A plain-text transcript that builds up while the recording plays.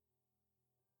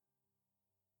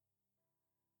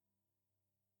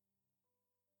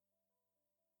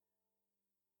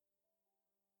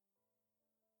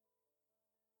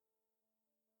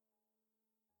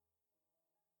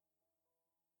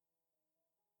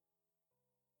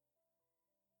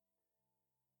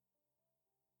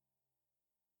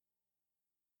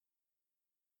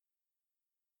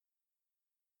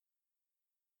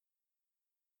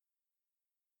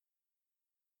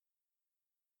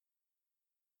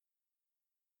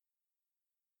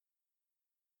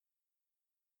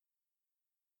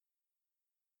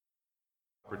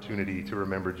Opportunity to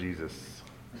remember Jesus.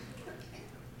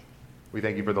 We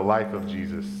thank you for the life of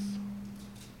Jesus.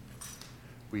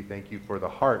 We thank you for the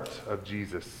heart of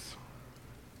Jesus.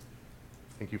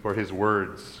 Thank you for his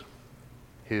words,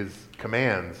 his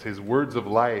commands, his words of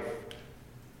life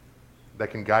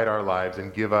that can guide our lives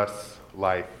and give us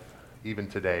life even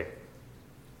today.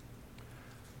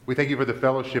 We thank you for the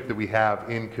fellowship that we have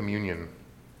in communion,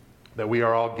 that we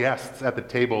are all guests at the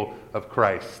table of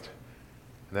Christ.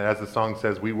 And that as the song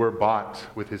says, we were bought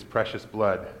with his precious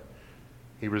blood.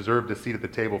 He reserved a seat at the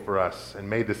table for us and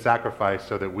made the sacrifice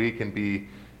so that we can be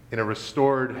in a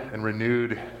restored and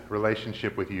renewed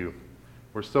relationship with you.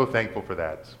 We're so thankful for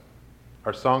that.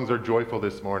 Our songs are joyful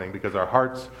this morning because our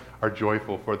hearts are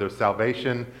joyful for the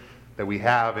salvation that we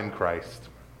have in Christ.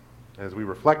 As we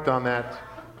reflect on that,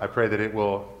 I pray that it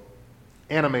will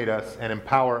animate us and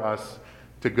empower us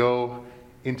to go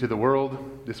into the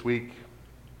world this week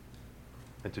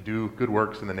and to do good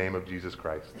works in the name of Jesus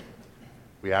Christ.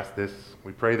 We ask this,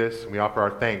 we pray this, and we offer our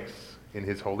thanks in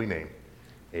his holy name.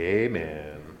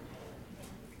 Amen.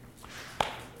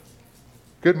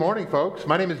 Good morning, folks.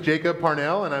 My name is Jacob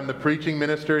Parnell, and I'm the preaching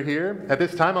minister here. At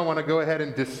this time, I want to go ahead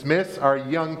and dismiss our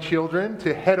young children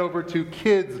to head over to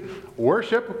kids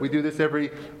worship. We do this every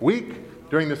week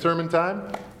during the sermon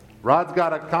time. Rod's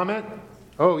got a comment.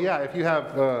 Oh, yeah, if you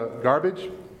have garbage,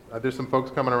 there's some folks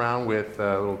coming around with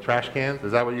little trash cans.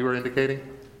 Is that what you were indicating?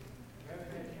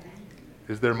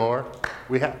 Is there more?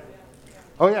 We have.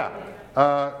 Oh, yeah.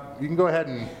 You can go ahead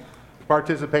and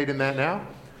participate in that now.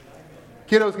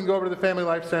 Kiddos can go over to the Family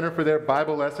Life Center for their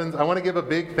Bible lessons. I want to give a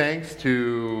big thanks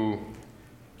to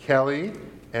Kelly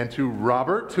and to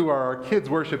Robert, who are our kids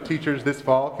worship teachers this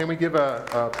fall. Can we give an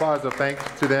applause of thanks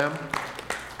to them?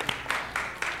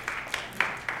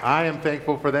 I am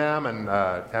thankful for them and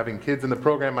having kids in the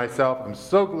program myself. I'm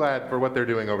so glad for what they're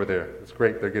doing over there. It's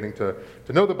great. They're getting to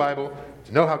know the Bible,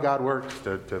 to know how God works,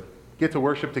 to get to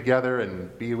worship together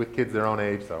and be with kids their own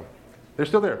age. So they're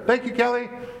still there. Thank you, Kelly.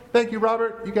 Thank you,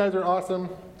 Robert. You guys are awesome.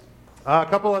 A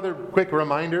couple other quick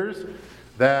reminders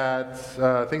that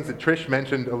things that Trish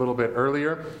mentioned a little bit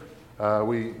earlier.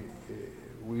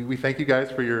 We thank you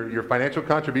guys for your financial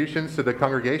contributions to the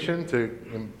congregation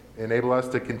to enable us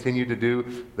to continue to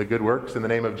do the good works in the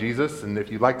name of Jesus. And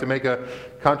if you'd like to make a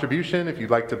contribution, if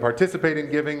you'd like to participate in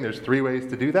giving, there's 3 ways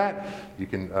to do that. You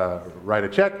can write a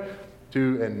check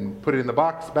and put it in the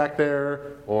box back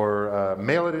there, or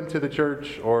mail it into the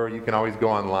church, or you can always go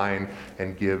online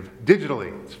and give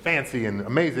digitally. It's fancy and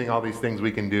amazing, all these things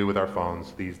we can do with our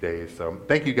phones these days. So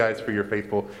thank you guys for your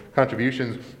faithful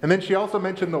contributions. And then she also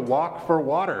mentioned the Walk for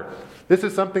Water. This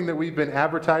is something that we've been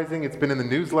advertising. It's been in the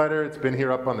newsletter. It's been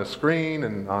here up on the screen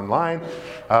and online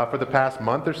for the past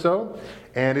month or so.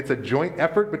 And it's a joint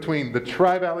effort between the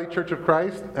Tri-Valley Church of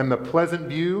Christ and the Pleasant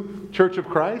View Church of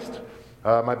Christ.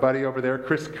 My buddy over there,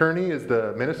 Chris Kearney, is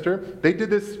the minister. They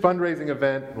did this fundraising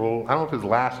event, well, I don't know if it was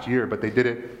last year, but they did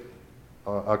it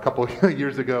a couple of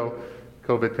years ago.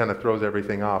 COVID kind of throws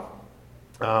everything off.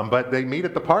 But they meet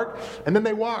at the park, and then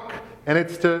they walk. And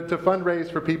it's to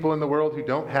fundraise for people in the world who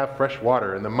don't have fresh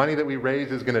water. And the money that we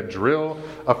raise is going to drill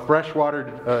a freshwater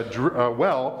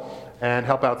well and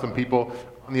help out some people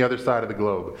on the other side of the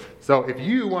globe. So if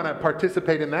you want to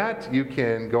participate in that, you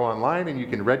can go online and you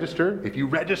can register. If you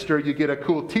register, you get a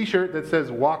cool t-shirt that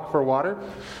says Walk for Water.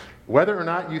 Whether or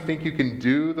not you think you can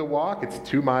do the walk, it's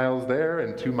 2 miles there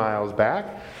and 2 miles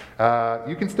back,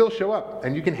 you can still show up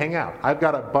and you can hang out. I've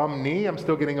got a bum knee. I'm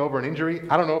still getting over an injury.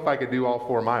 I don't know if I could do all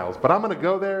 4 miles, but I'm going to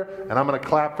go there and I'm going to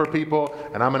clap for people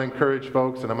and I'm going to encourage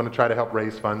folks and I'm going to try to help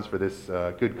raise funds for this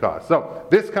good cause. So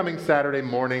this coming Saturday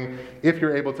morning, if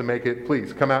you're able to make it,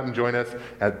 please come out and join us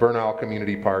at Bernal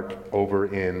Community Park over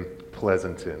in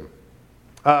Pleasanton.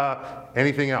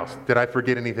 Anything else? Did I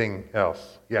forget anything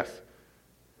else? Yes.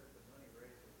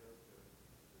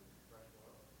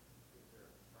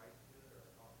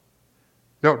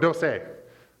 No, don't say.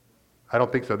 I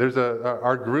don't think so. There's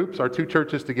our groups, our 2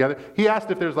 churches together. He asked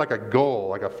if there's like a goal,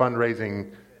 like a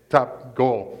fundraising top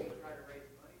goal.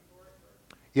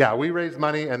 Yeah, we raise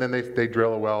money and then they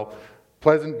drill a well.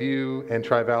 Pleasant View and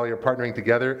Tri-Valley are partnering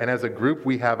together, and as a group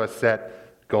we have a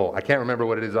set goal. I can't remember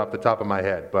what it is off the top of my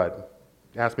head, but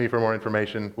ask me for more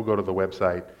information. We'll go to the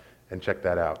website and check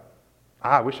that out.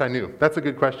 I wish I knew. That's a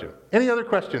good question. Any other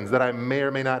questions that I may or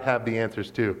may not have the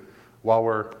answers to while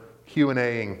we're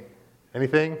Q&A-ing?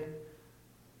 Anything?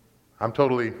 I'm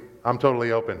totally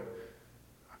open.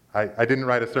 I didn't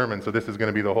write a sermon, so this is going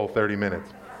to be the whole 30 minutes.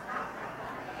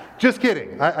 Just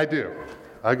kidding. I do.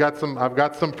 I've got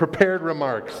some prepared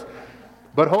remarks.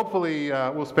 But hopefully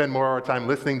we'll spend more of our time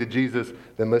listening to Jesus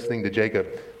than listening to Jacob.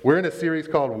 We're in a series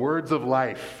called Words of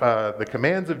Life, the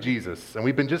commands of Jesus. And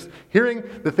we've been just hearing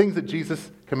the things that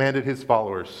Jesus commanded his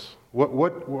followers.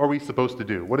 What are we supposed to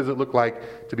do? What does it look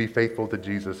like to be faithful to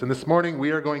Jesus? And this morning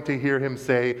we are going to hear him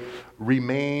say,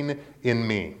 "Remain in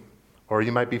me." Or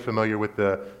you might be familiar with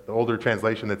the older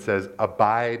translation that says,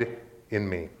 "Abide in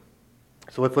me."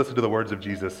 So let's listen to the words of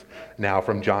Jesus now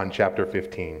from John chapter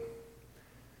 15.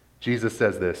 Jesus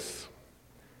says this,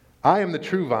 "I am the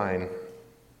true vine,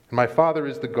 and my Father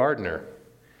is the gardener.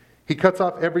 He cuts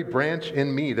off every branch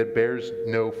in me that bears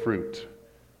no fruit,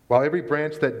 while every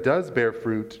branch that does bear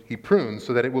fruit, he prunes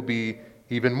so that it will be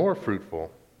even more fruitful.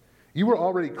 You are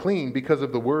already clean because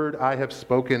of the word I have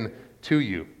spoken to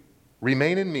you.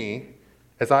 Remain in me,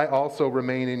 as I also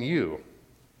remain in you.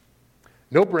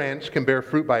 No branch can bear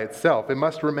fruit by itself. It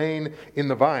must remain in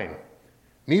the vine.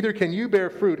 Neither can you bear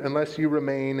fruit unless you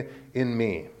remain in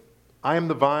me. I am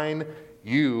the vine,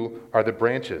 you are the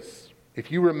branches.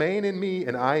 If you remain in me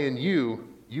and I in you,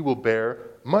 you will bear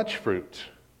much fruit.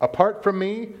 Apart from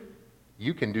me,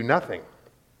 you can do nothing.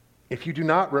 If you do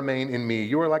not remain in me,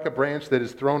 you are like a branch that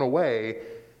is thrown away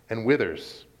and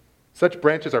withers. Such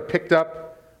branches are picked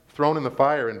up, thrown in the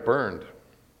fire, and burned.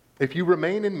 If you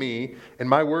remain in me and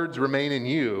my words remain in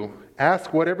you,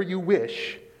 ask whatever you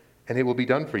wish, and it will be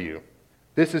done for you.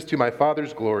 This is to my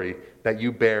Father's glory, that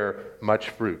you bear much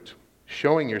fruit,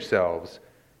 showing yourselves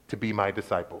to be my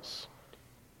disciples."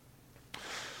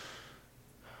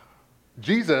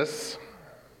 Jesus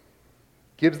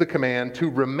gives the command to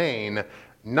remain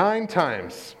 9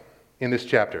 times in this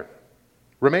chapter.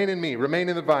 Remain in me, remain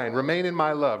in the vine, remain in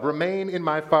my love, remain in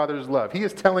my Father's love. He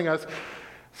is telling us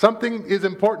something is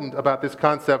important about this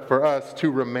concept for us to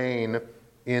remain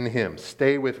in him.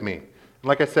 Stay with me.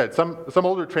 Like I said, some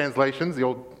older translations, the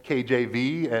old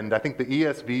KJV and I think the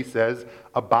ESV says,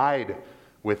 "Abide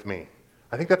with me."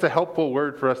 I think that's a helpful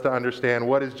word for us to understand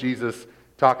what is Jesus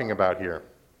talking about here.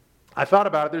 I thought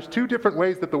about it. There's 2 different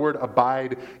ways that the word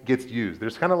abide gets used.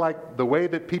 There's kind of like the way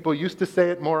that people used to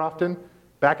say it more often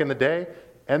back in the day,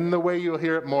 and the way you'll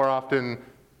hear it more often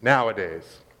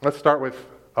nowadays. Let's start with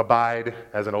abide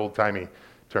as an old-timey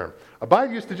term.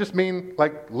 Abide used to just mean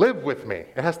like live with me.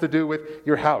 It has to do with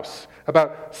your house,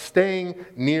 about staying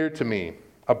near to me.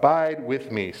 Abide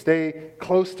with me. Stay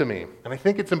close to me. And I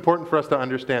think it's important for us to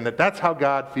understand that that's how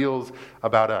God feels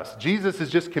about us. Jesus is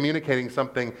just communicating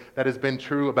something that has been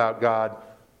true about God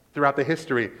throughout the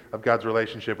history of God's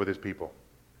relationship with his people.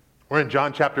 We're in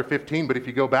John chapter 15, but if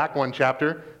you go back 1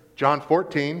 chapter, John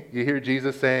 14, you hear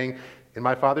Jesus saying, "In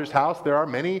my Father's house there are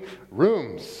many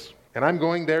rooms, and I'm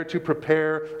going there to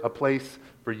prepare a place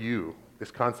for you."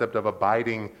 This concept of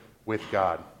abiding with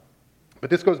God. But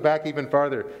this goes back even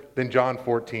farther than John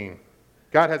 14.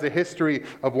 God has a history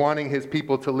of wanting his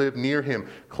people to live near him,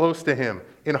 close to him,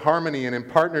 in harmony and in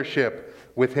partnership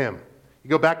with him. You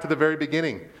go back to the very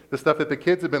beginning, the stuff that the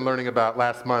kids have been learning about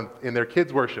last month in their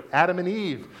kids' worship. Adam and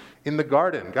Eve in the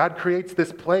garden. God creates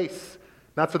this place,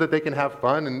 not so that they can have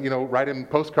fun and, write in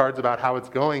postcards about how it's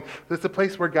going. It's a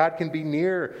place where God can be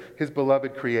near his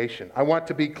beloved creation. I want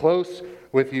to be close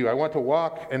with you. I want to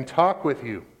walk and talk with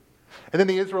you. And then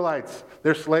the Israelites,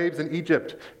 they're slaves in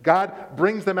Egypt. God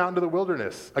brings them out into the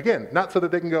wilderness. Again, not so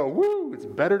that they can go, "Woo, it's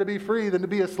better to be free than to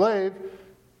be a slave."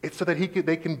 It's so that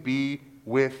they can be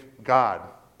with God,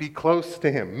 be close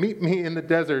to him. Meet me in the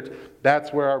desert.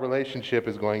 That's where our relationship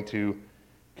is going to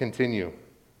continue.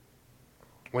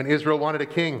 When Israel wanted a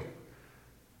king,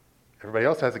 everybody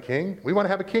else has a king. We want to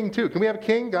have a king too. Can we have a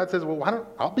king? God says, "Well,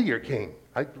 I'll be your king.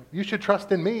 You should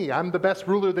trust in me. I'm the best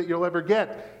ruler that you'll ever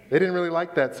get." They didn't really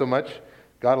like that so much.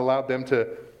 God allowed them to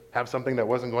have something that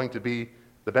wasn't going to be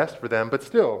the best for them, but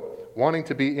still wanting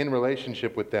to be in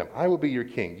relationship with them. "I will be your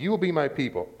king. You will be my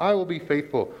people. I will be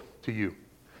faithful to you."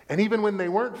 And even when they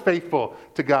weren't faithful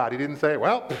to God, he didn't say,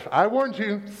 "Well, I warned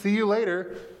you. See you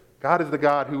later." God is the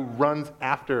God who runs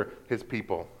after his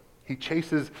people. He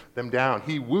chases them down.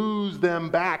 He woos them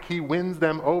back. He wins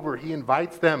them over. He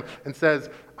invites them and says,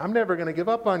 "I'm never going to give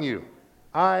up on you.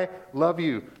 I love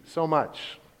you so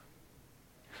much."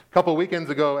 A couple weekends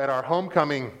ago at our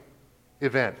homecoming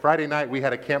event, Friday night, we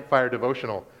had a campfire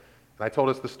devotional. And I told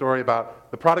us the story about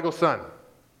the prodigal son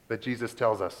that Jesus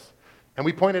tells us. And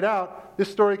we pointed out this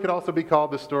story could also be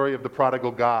called the story of the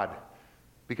prodigal God,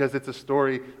 because it's a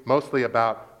story mostly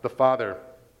about the father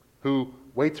who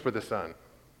waits for the son,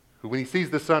 who when he sees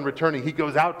the son returning, he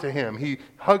goes out to him, he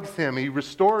hugs him, he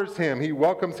restores him, he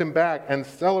welcomes him back and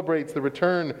celebrates the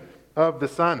return of the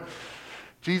son.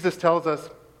 Jesus tells us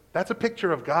that's a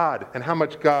picture of God and how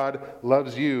much God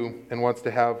loves you and wants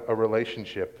to have a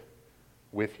relationship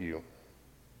with you.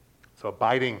 So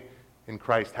abiding in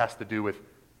Christ has to do with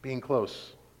being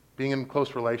close, being in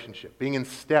close relationship, being in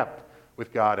step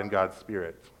with God and God's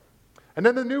Spirit. And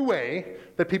then the new way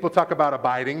that people talk about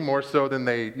abiding, more so than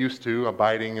they used to,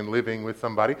 abiding and living with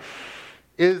somebody,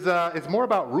 is more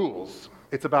about rules.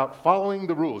 It's about following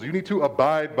the rules. You need to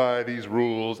abide by these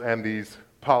rules and these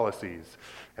policies.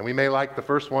 And we may like the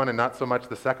first one and not so much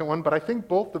the second one, but I think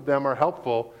both of them are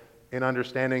helpful in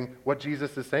understanding what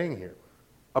Jesus is saying here.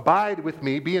 Abide with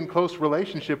me, be in close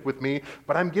relationship with me,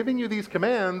 but I'm giving you these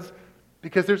commands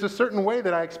because there's a certain way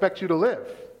that I expect you to live.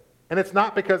 And it's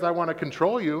not because I want to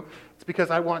control you, it's because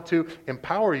I want to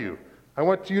empower you. I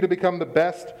want you to become the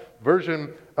best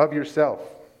version of yourself.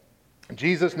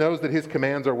 Jesus knows that his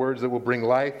commands are words that will bring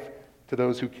life to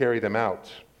those who carry them out.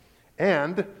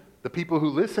 And the people who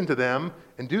listen to them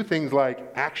and do things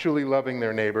like actually loving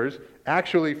their neighbors,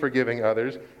 actually forgiving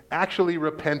others, actually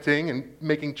repenting and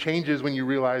making changes when you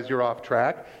realize you're off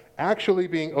track, actually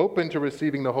being open to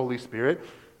receiving the Holy Spirit,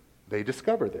 they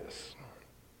discover this.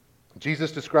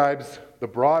 Jesus describes the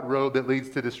broad road that leads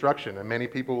to destruction, and many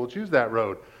people will choose that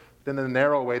road, then the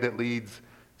narrow way that leads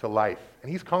to life. And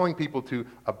he's calling people to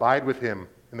abide with him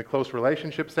in the close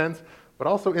relationship sense, but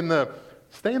also in the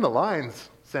stay in the lines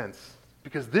sense,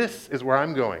 because this is where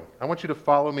I'm going. I want you to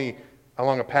follow me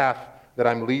along a path that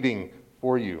I'm leading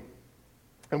for you.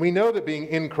 And we know that being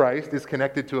in Christ is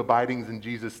connected to abiding in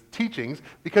Jesus' teachings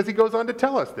because he goes on to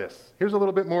tell us this. Here's a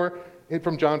little bit more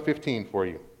from John 15 for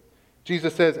you.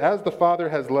 Jesus says, "As the Father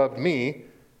has loved me,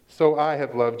 so I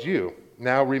have loved you.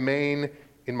 Now remain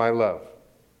in my love.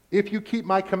 If you keep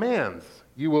my commands,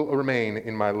 you will remain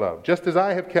in my love, just as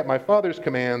I have kept my Father's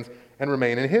commands and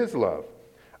remain in his love.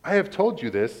 I have told you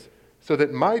this so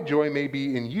that my joy may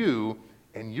be in you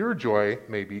and your joy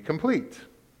may be complete.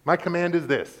 My command is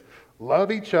this: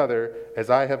 love each other as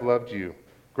I have loved you.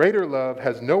 Greater love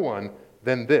has no one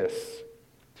than this,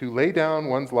 to lay down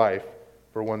one's life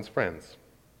for one's friends.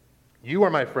 You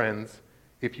are my friends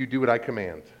if you do what I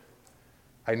command.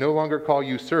 I no longer call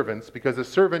you servants because a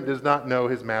servant does not know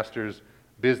his master's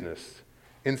business.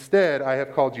 Instead, I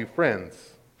have called you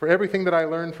friends. For everything that I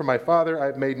learned from my Father, I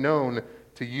have made known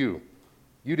to you.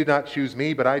 You did not choose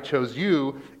me, but I chose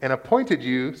you and appointed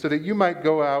you so that you might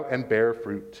go out and bear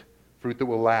fruit, fruit that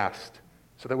will last,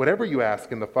 so that whatever you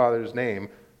ask in the Father's name,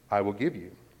 I will give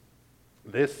you.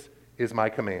 This is my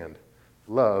command: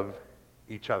 love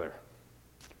each other."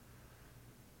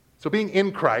 So being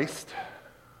in Christ,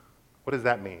 what does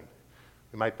that mean?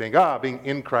 We might think, being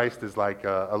in Christ is like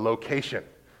a location.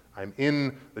 I'm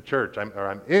in the church, I'm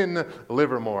in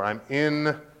Livermore, I'm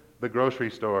in the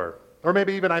grocery store, or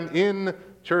maybe even I'm in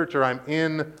church or I'm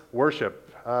in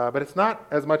worship. But it's not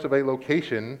as much of a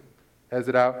location as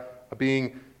it out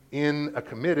being in a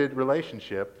committed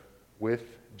relationship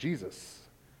with Jesus.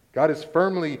 God is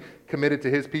firmly committed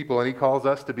to his people, and he calls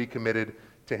us to be committed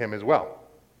to him as well.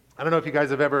 I don't know if you guys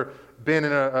have ever been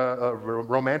in a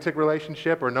romantic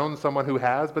relationship or known someone who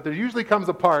has, but there usually comes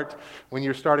a part when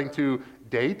you're starting to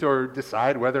date or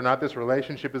decide whether or not this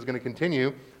relationship is going to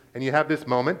continue, and you have this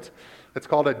moment. It's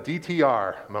called a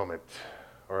DTR moment,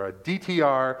 or a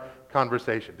DTR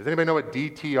conversation. Does anybody know what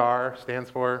DTR stands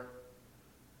for?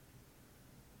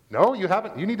 No, you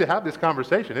haven't. You need to have this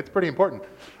conversation. It's pretty important.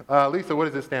 Lisa, what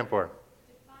does it stand for?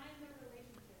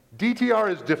 DTR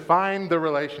is define the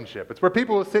relationship. It's where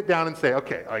people will sit down and say,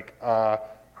 okay, are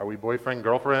we boyfriend,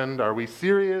 girlfriend? Are we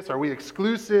serious? Are we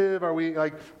exclusive? Are we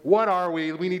what are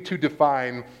we? We need to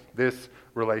define this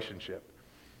relationship.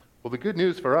 Well, the good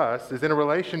news for us is in a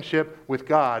relationship with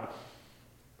God,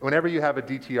 whenever you have a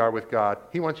DTR with God,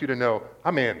 he wants you to know,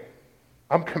 I'm in.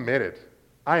 I'm committed.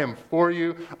 I am for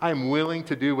you. I am willing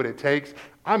to do what it takes.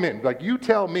 I'm in. You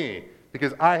tell me,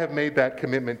 because I have made that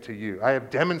commitment to you. I have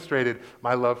demonstrated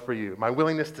my love for you, my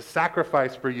willingness to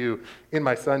sacrifice for you in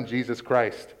my Son, Jesus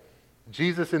Christ.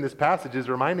 Jesus in this passage is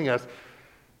reminding us,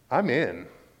 I'm in.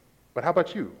 But how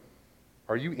about you?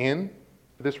 Are you in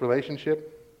this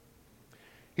relationship?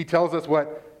 He tells us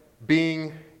what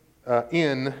being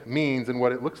in means and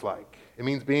what it looks like. It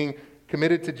means being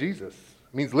committed to Jesus.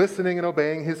 It means listening and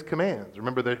obeying his commands.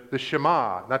 Remember the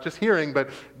Shema, not just hearing, but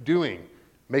doing,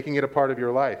 making it a part of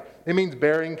your life. It means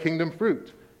bearing kingdom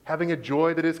fruit, having a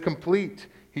joy that is complete,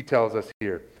 he tells us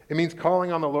here. It means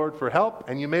calling on the Lord for help,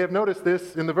 and you may have noticed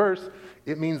this in the verse,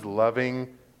 it means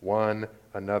loving one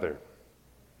another.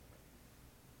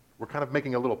 We're kind of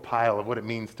making a little pile of what it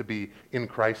means to be in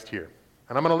Christ here.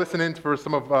 And I'm going to listen in for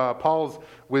some of Paul's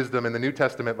wisdom in the New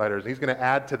Testament letters. He's going to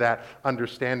add to that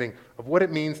understanding of what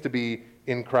it means to be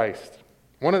in Christ.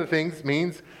 One of the things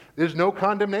means there's no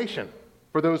condemnation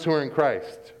for those who are in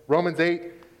Christ. Romans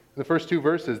 8, in the first two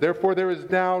verses. Therefore, there is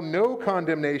now no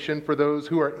condemnation for those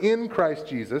who are in Christ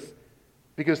Jesus,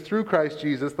 because through Christ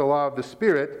Jesus, the law of the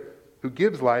Spirit, who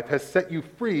gives life, has set you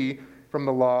free from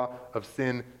the law of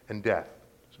sin and death.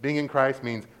 So being in Christ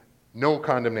means no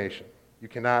condemnation. You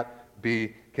cannot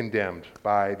be condemned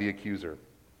by the accuser.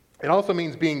 It also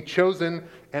means being chosen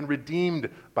and redeemed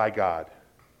by God.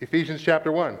 Ephesians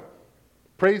chapter 1.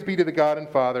 Praise be to the God and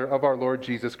Father of our Lord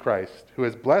Jesus Christ, who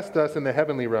has blessed us in the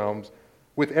heavenly realms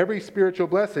with every spiritual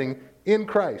blessing in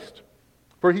Christ.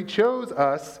 For he chose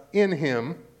us in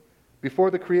him before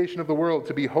the creation of the world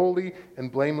to be holy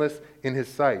and blameless in his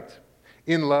sight.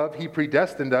 In love, he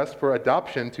predestined us for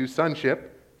adoption to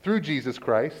sonship through Jesus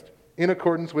Christ, in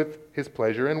accordance with his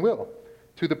pleasure and will,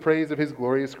 to the praise of his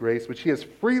glorious grace, which he has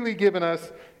freely given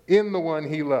us in the one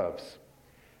he loves.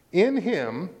 In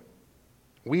him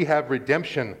we have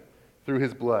redemption through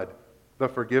his blood, the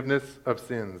forgiveness of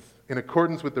sins, in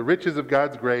accordance with the riches of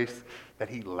God's grace that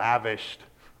he lavished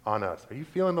on us. Are you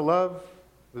feeling the love?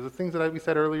 The things that we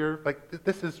said earlier, like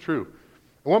this is true.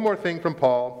 And one more thing from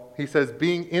Paul. He says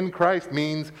being in Christ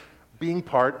means being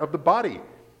part of the body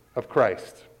of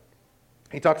Christ.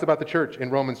 He talks about the church in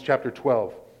Romans chapter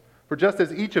 12. For just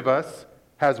as each of us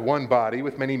has one body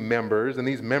with many members, and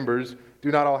these members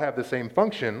do not all have the same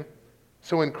function,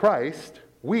 so in Christ,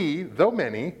 we, though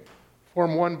many,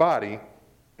 form one body,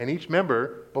 and each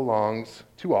member belongs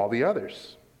to all the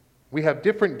others. We have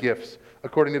different gifts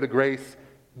according to the grace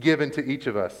given to each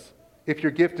of us. If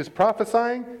your gift is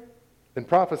prophesying, then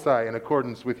prophesy in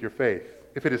accordance with your faith.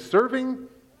 If it is serving,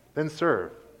 then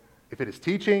serve. If it is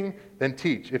teaching, then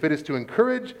teach. If it is to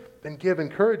encourage, then give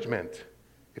encouragement.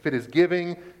 If it is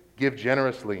giving, give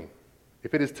generously.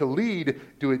 If it is to lead,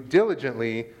 do it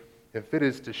diligently. If it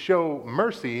is to show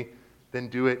mercy, then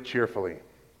do it cheerfully.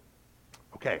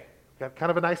 Okay, got kind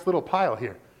of a nice little pile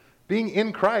here. Being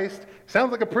in Christ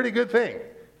sounds like a pretty good thing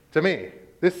to me.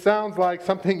 This sounds like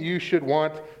something you should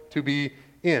want to be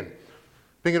in.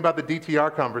 Thinking about the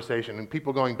DTR conversation and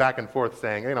people going back and forth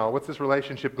saying, what's this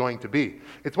relationship going to be?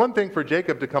 It's one thing for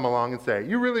Jacob to come along and say,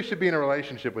 you really should be in a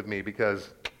relationship with me because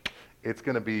it's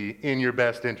going to be in your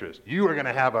best interest. You are going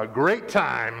to have a great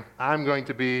time. I'm going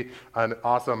to be an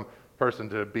awesome person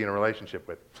to be in a relationship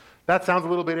with. That sounds a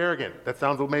little bit arrogant. That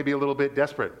sounds maybe a little bit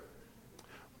desperate.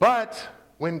 But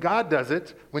when God does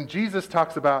it, when Jesus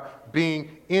talks about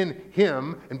being in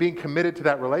him and being committed to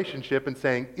that relationship and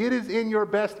saying, it is in your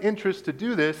best interest to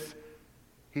do this,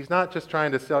 he's not just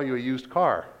trying to sell you a used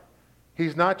car.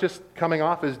 He's not just coming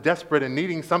off as desperate and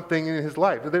needing something in his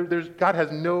life. God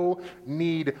has no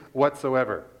need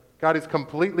whatsoever. God is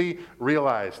completely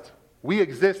realized. We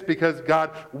exist because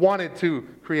God wanted to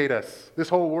create us. This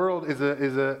whole world is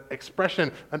an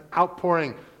expression, an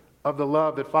outpouring of the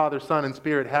love that Father, Son, and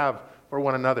Spirit have for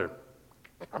one another.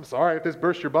 I'm sorry if this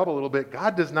bursts your bubble a little bit.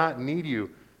 God does not need you,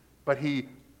 but he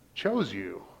chose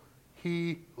you.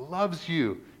 He loves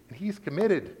you, and he's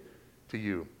committed to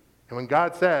you. And when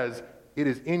God says it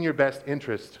is in your best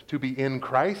interest to be in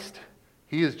Christ,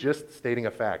 he is just stating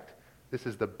a fact. This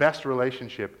is the best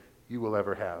relationship you will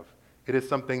ever have. It is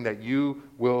something that you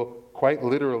will quite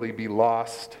literally be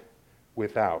lost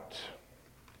without.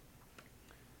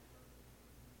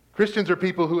 Christians are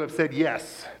people who have said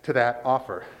yes to that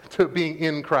offer, to being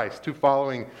in Christ, to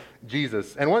following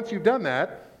Jesus. And once you've done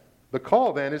that, the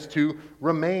call then is to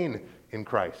remain in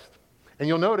Christ. And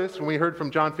you'll notice when we heard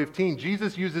from John 15,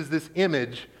 Jesus uses this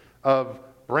image of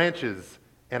branches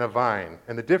and a vine,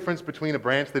 and the difference between a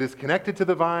branch that is connected to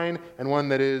the vine and one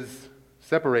that is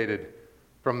separated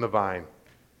from the vine.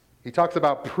 He talks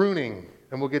about pruning,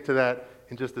 and we'll get to that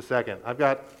in just a second. I've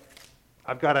got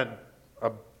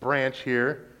a branch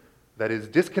here that is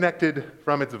disconnected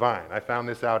from its vine. I found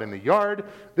this out in the yard.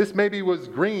 This maybe was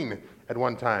green at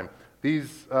one time.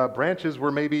 These branches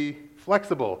were maybe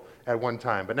flexible at one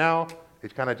time, but now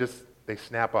it's kind of they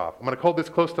snap off. I'm going to hold this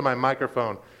close to my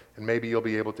microphone, and maybe you'll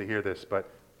be able to hear this, but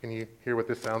can you hear what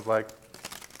this sounds like?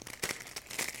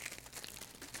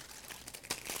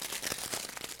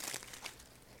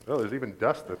 Oh, there's even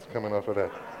dust that's coming off of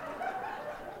that.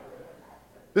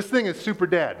 This thing is super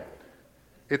dead.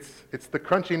 It's the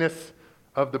crunchiness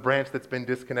of the branch that's been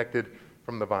disconnected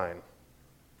from the vine.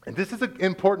 And this is an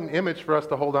important image for us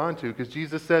to hold on to, because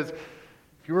Jesus says,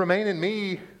 if you remain in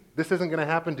me, this isn't going to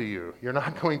happen to you. You're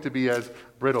not going to be as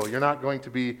brittle. You're not going to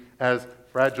be as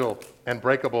fragile and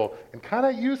breakable and kind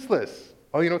of useless.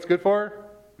 Oh, you know what's good for?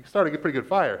 We can start a pretty good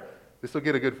fire. This will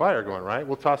get a good fire going, right?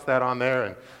 We'll toss that on there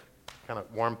and kind of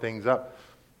warm things up.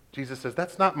 Jesus says,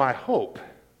 that's not my hope.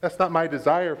 That's not my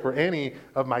desire for any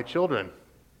of my children.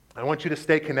 I want you to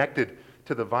stay connected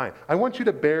to the vine. I want you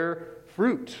to bear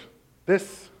fruit.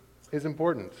 This is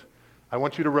important. I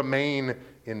want you to remain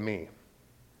in me.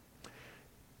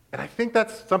 And I think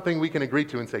that's something we can agree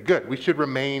to and say, good, we should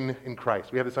remain in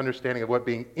Christ. We have this understanding of what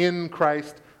being in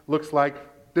Christ looks like.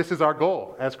 This is our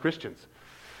goal as Christians.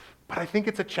 But I think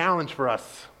it's a challenge for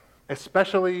us,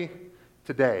 especially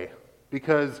today,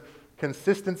 because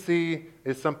consistency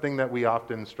is something that we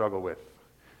often struggle with.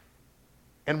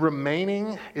 And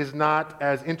remaining is not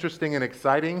as interesting and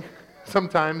exciting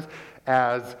sometimes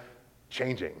as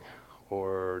changing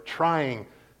or trying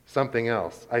something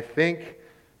else. I think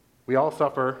we all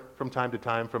suffer from time to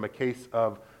time from a case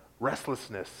of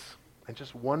restlessness and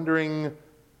just wondering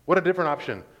what a different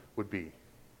option would be.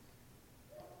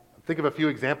 Think of a few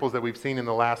examples that we've seen in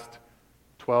the last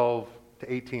 12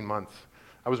 to 18 months.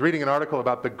 I was reading an article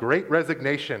about the Great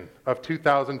Resignation of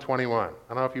 2021. I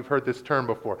don't know if you've heard this term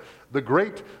before. The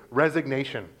Great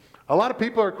Resignation. A lot of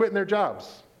people are quitting their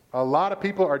jobs. A lot of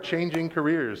people are changing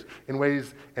careers in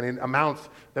ways and in amounts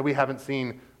that we haven't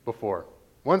seen before.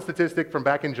 One statistic from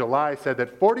back in July said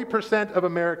that 40% of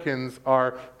Americans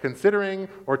are considering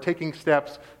or taking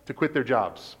steps to quit their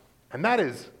jobs. And that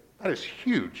is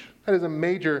huge. That is a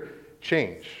major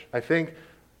change. I think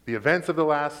the events of the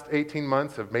last 18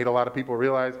 months have made a lot of people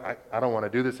realize, I don't want to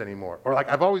do this anymore. Or like,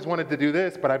 I've always wanted to do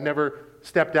this, but I've never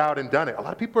stepped out and done it. A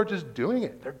lot of people are just doing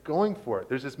it. They're going for it.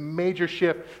 There's this major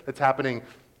shift that's happening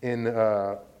in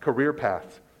career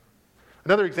paths.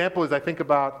 Another example is I think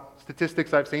about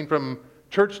statistics I've seen from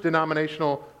church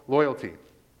denominational loyalty.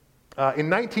 In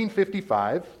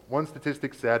 1955, one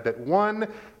statistic said that 1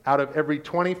 out of every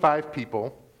 25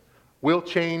 people will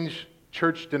change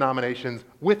church denominations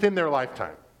within their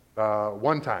lifetime.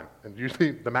 One time. And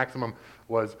usually the maximum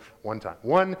was one time.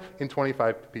 1 in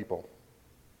 25 people.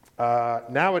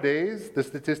 Nowadays, the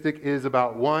statistic is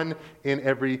about 1 in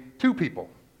every 2 people.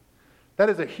 That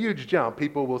is a huge jump.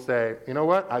 People will say, you know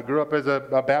what, I grew up as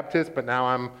a Baptist, but now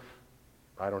I'm,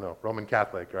 Roman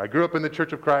Catholic. Or I grew up in the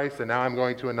Church of Christ, and now I'm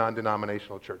going to a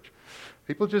non-denominational church.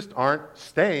 People just aren't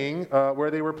staying where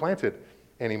they were planted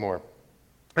anymore.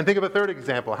 And think of a third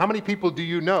example. How many people do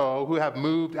you know who have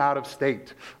moved out of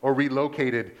state or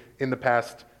relocated in the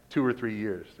past 2 or 3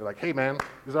 years? They're like, hey man,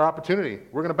 this is our opportunity.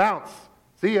 We're going to bounce.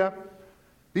 See ya.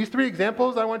 These 3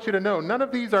 examples, I want you to know, none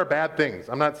of these are bad things.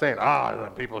 I'm not saying,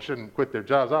 people shouldn't quit their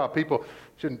jobs. People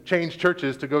shouldn't change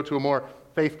churches to go to a more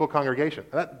faithful congregation.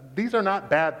 These are not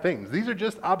bad things. These are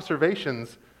just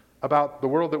observations about the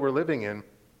world that we're living in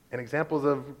and examples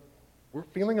of we're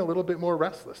feeling a little bit more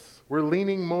restless. We're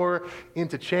leaning more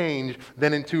into change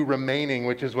than into remaining,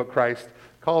 which is what Christ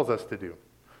calls us to do.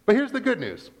 But here's the good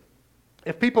news.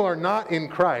 If people are not in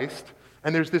Christ,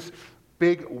 and there's this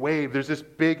big wave, there's this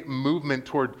big movement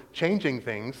toward changing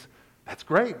things, that's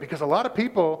great, because a lot of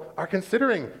people are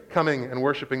considering coming and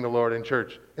worshiping the Lord in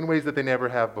church in ways that they never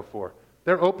have before.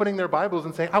 They're opening their Bibles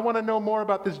and saying, I want to know more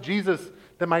about this Jesus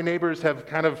that my neighbors have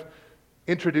kind of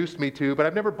introduced me to, but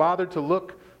I've never bothered to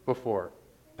look before.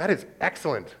 That is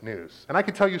excellent news. And I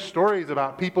could tell you stories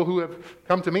about people who have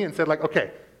come to me and said, like,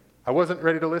 okay, I wasn't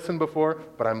ready to listen before,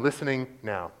 but I'm listening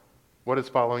now. What does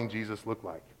following Jesus look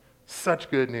like? Such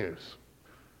good news.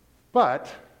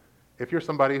 But if you're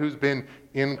somebody who's been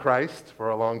in Christ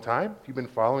for a long time, if you've been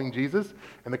following Jesus,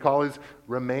 and the call is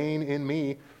remain in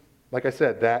me, like I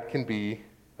said, that can be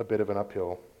a bit of an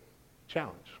uphill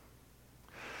challenge.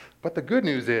 But the good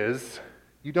news is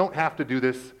you don't have to do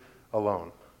this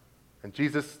alone. And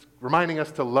Jesus reminding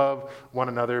us to love one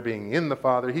another, being in the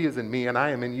Father, He is in me and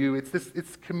I am in you.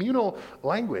 It's communal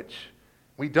language.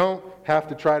 We don't have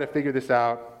to try to figure this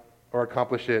out or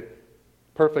accomplish it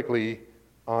perfectly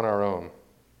on our own.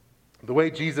 The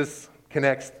way Jesus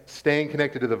connects staying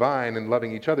connected to the vine and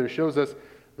loving each other shows us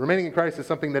remaining in Christ is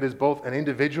something that is both an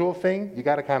individual thing. You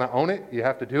got to kind of own it. You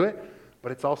have to do it.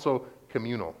 But it's also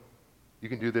communal. You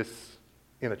can do this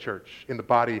in a church, in the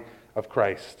body of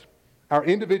Christ. Our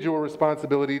individual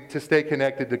responsibility to stay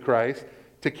connected to Christ,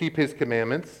 to keep His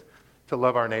commandments, to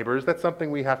love our neighbors, that's something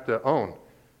we have to own.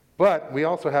 But we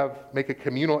also make a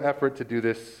communal effort to do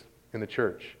this in the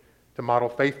church, to model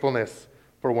faithfulness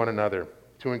for one another,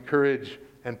 to encourage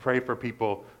and pray for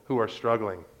people who are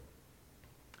struggling.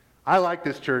 I like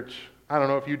this church. I don't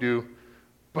know if you do,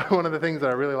 but one of the things that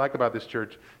I really like about this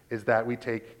church is that we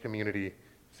take community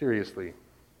seriously.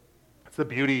 It's the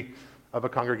beauty of a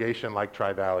congregation like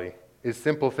Tri-Valley, is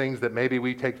simple things that maybe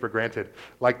we take for granted,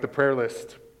 like the prayer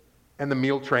list, and the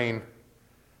meal train,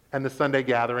 and the Sunday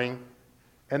gathering,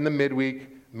 and the midweek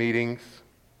meetings,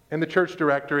 and the church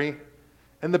directory,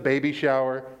 and the baby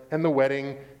shower, and the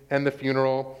wedding, and the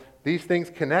funeral. These things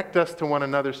connect us to one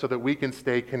another so that we can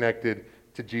stay connected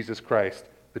to Jesus Christ,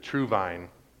 the true vine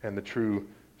and the true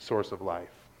source of life.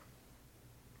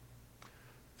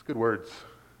 It's good words.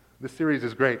 This series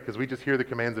is great because we just hear the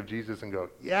commands of Jesus and go,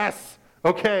 yes,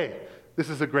 okay, this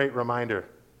is a great reminder.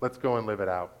 Let's go and live it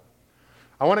out.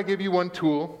 I want to give you one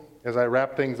tool as I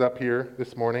wrap things up here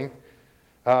this morning.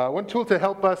 One tool to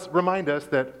help us remind us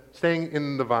that staying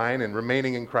in the vine and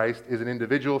remaining in Christ is an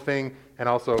individual thing and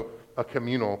also a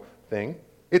communal thing.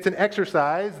 It's an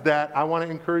exercise that I want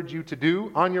to encourage you to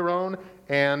do on your own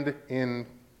and in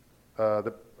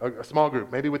a small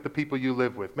group, maybe with the people you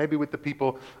live with, maybe with the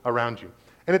people around you.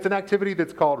 And it's an activity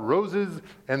that's called Roses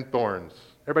and Thorns.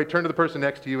 Everybody turn to the person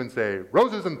next to you and say,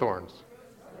 Roses and Thorns.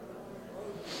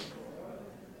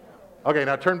 Okay,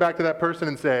 now turn back to that person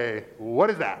and say,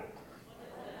 what is that?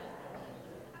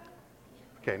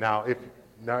 Okay, now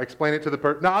explain it to the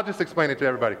person. No, I'll just explain it to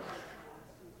everybody.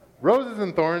 Roses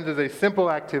and Thorns is a simple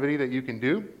activity that you can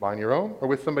do on your own or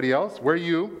with somebody else where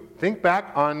you think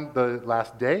back on the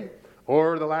last day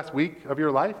or the last week of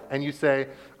your life and you say,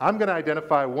 I'm going to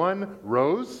identify one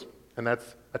rose, and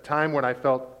that's a time when I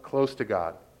felt close to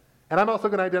God. And I'm also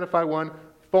going to identify one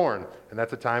thorn, and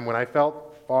that's a time when I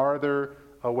felt farther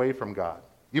away from God.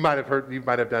 You might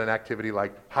have done an activity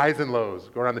like highs and lows.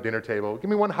 Go around the dinner table. Give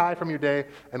me one high from your day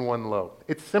and one low.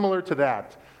 It's similar to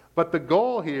that. But the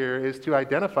goal here is to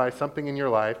identify something in your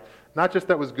life, not just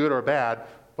that was good or bad,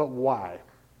 but why.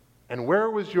 And where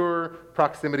was your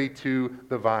proximity to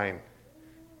the vine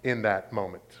in that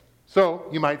moment? So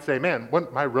you might say, man,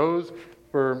 my rose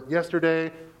for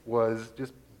yesterday was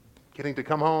just getting to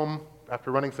come home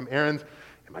after running some errands.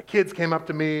 My kids came up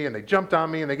to me and they jumped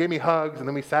on me and they gave me hugs, and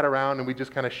then we sat around and we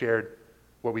just kind of shared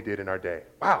what we did in our day.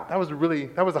 Wow, that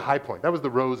was a high point. That was the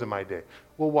rose in my day.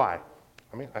 Well, why?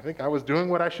 I think I was doing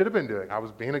what I should have been doing. I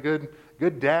was being a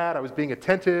good dad. I was being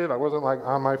attentive. I wasn't like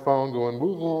on my phone going,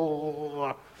 woo.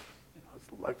 I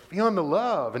was like feeling the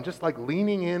love and just like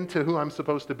leaning into who I'm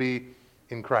supposed to be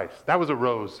in Christ. That was a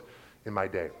rose in my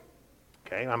day.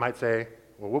 Okay, I might say,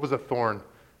 well, what was a thorn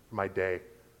in my day,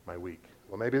 my week?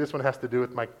 Well, maybe this one has to do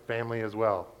with my family as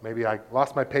well. Maybe I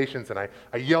lost my patience and I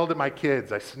yelled at my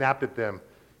kids. I snapped at them.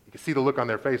 You can see the look on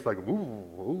their face like,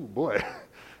 ooh boy.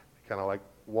 Kind of like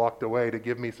walked away to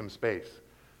give me some space.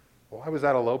 Well, why was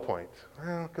that a low point?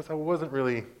 Well, because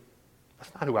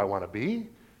that's not who I want to be.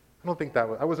 I don't think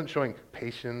I wasn't showing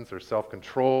patience or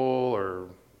self-control or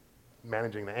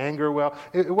managing the anger well.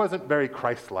 It wasn't very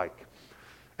Christ-like.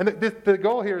 And the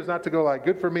goal here is not to go like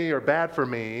good for me or bad for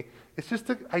me. It's just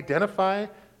to identify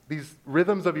these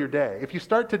rhythms of your day. If you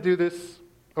start to do this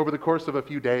over the course of a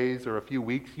few days or a few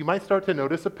weeks, you might start to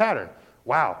notice a pattern.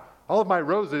 Wow, all of my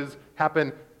roses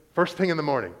happen first thing in the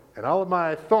morning, and all of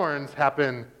my thorns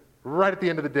happen right at the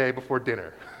end of the day before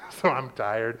dinner. So I'm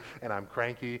tired, and I'm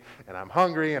cranky, and I'm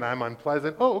hungry, and I'm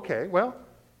unpleasant. Oh, okay, well,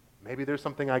 maybe there's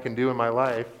something I can do in my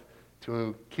life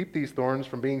to keep these thorns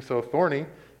from being so thorny,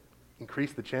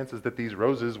 increase the chances that these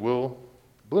roses will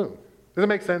bloom. Does it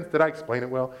make sense? Did I explain it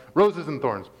well? Roses and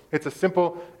thorns. It's a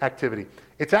simple activity.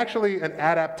 It's actually an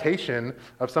adaptation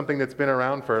of something that's been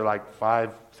around for like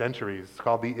 5 centuries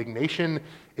called the Ignatian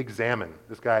Examen.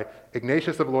 This guy,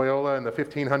 Ignatius of Loyola in the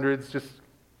 1500s, just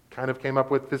kind of came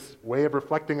up with this way of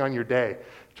reflecting on your day,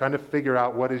 trying to figure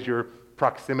out what is your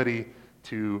proximity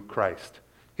to Christ.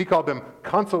 He called them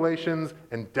consolations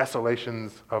and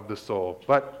desolations of the soul.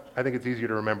 But I think it's easier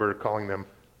to remember calling them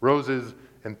roses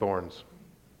and thorns.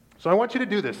 So I want you to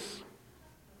do this.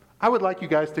 I would like you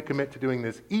guys to commit to doing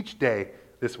this each day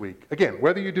this week. Again,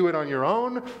 whether you do it on your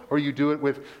own or you do it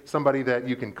with somebody that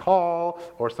you can call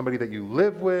or somebody that you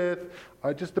live with,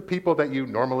 or just the people that you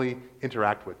normally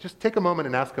interact with. Just take a moment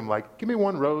and ask them, like, give me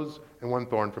one rose and one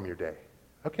thorn from your day.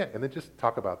 Okay, and then just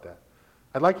talk about that.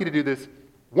 I'd like you to do this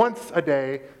once a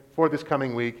day for this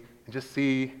coming week and just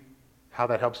see how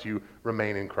that helps you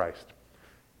remain in Christ.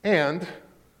 And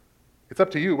it's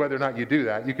up to you whether or not you do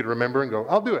that. You could remember and go,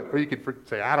 I'll do it. Or you could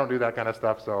say, I don't do that kind of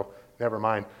stuff, so never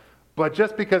mind. But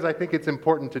just because I think it's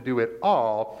important to do it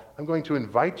all, I'm going to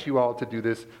invite you all to do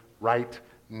this right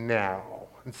now.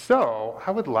 And so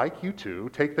I would like you to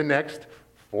take the next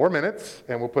 4 minutes,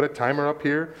 and we'll put a timer up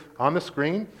here on the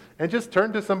screen, and just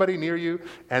turn to somebody near you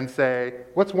and say,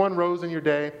 what's one rose in your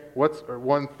day? What's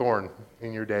one thorn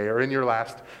in your day or in your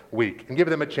last week? And give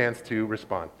them a chance to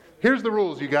respond. Here's the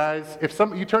rules, you guys. If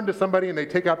you turn to somebody and they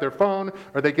take out their phone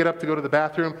or they get up to go to the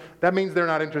bathroom, that means they're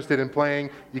not interested in playing.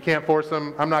 You can't force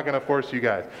them. I'm not going to force you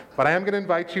guys. But I am going to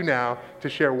invite you now to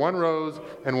share one rose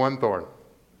and one thorn.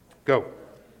 Go.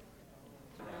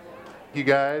 Thank you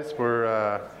guys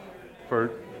for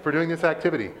doing this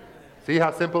activity. See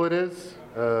how simple it is?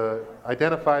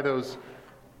 Identify those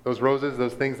roses,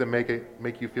 those things that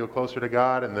make you feel closer to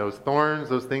God, and those thorns,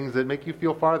 those things that make you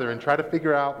feel farther, and try to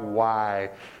figure out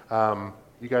why.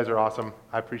 You guys are awesome.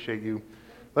 I appreciate you.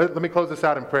 Let me close this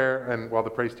out in prayer, and while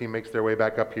the praise team makes their way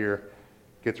back up here,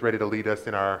 gets ready to lead us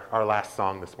in our last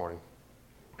song this morning.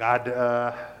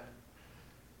 God,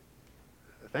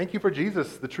 thank you for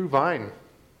Jesus, the true vine.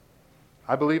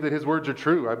 I believe that his words are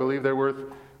true. I believe they're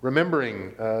worth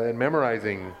remembering and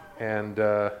memorizing and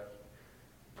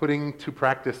putting to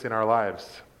practice in our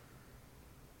lives.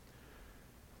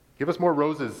 Give us more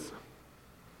roses.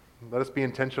 Let us be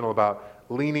intentional about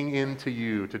leaning into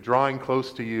you, to drawing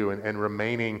close to you and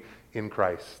remaining in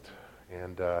Christ.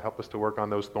 And help us to work on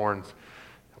those thorns.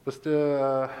 Help us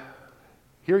to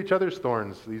hear each other's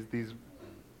thorns, these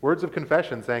words of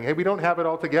confession saying, hey, we don't have it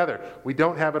all together. We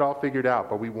don't have it all figured out,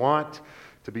 but we want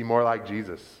to be more like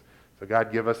Jesus. So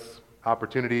God, give us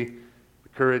opportunity, the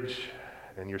courage,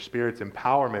 and your Spirit's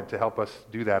empowerment to help us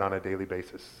do that on a daily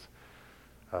basis.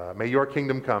 May your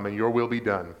kingdom come and your will be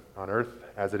done on earth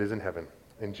as it is in heaven.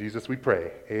 In Jesus we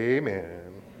pray.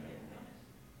 Amen.